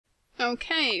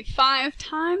Okay, 5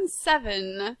 times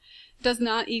 7 does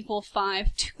not equal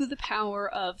 5 to the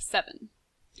power of 7.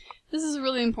 This is a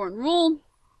really important rule,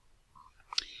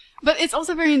 but it's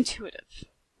also very intuitive,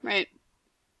 right?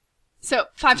 So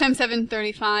 5 times 7,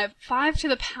 35. 5 to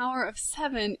the power of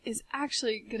 7 is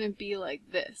actually going to be like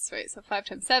this, right? So 5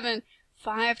 times 7,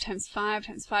 5 times 5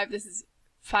 times 5. This is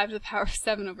 5 to the power of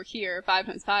 7 over here. 5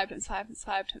 times 5 times 5 times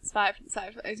 5 times 5 times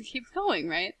 5. It keeps going,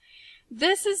 right?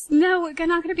 This is not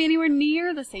going to be anywhere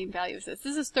near the same value as this.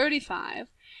 This is 35.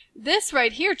 This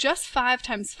right here, just 5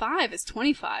 times 5 is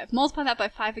 25. Multiply that by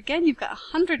 5 again, you've got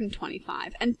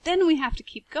 125. And then we have to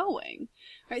keep going.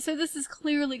 Right? So this is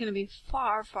clearly going to be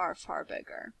far, far, far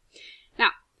bigger.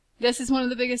 Now, this is one of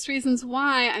the biggest reasons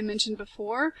why I mentioned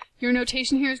before, your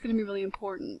notation here is going to be really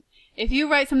important. If you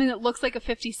write something that looks like a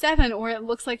 57 or it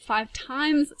looks like 5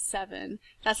 times 7,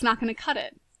 that's not going to cut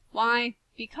it. Why?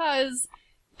 Because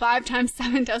 5 times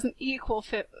 7 doesn't equal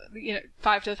 5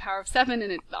 to the power of 7,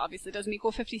 and it obviously doesn't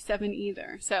equal 57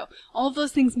 either. So all of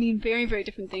those things mean very, very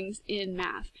different things in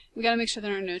math. We got to make sure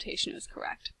that our notation is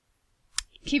correct.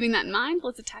 Keeping that in mind,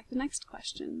 let's attack the next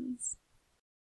questions.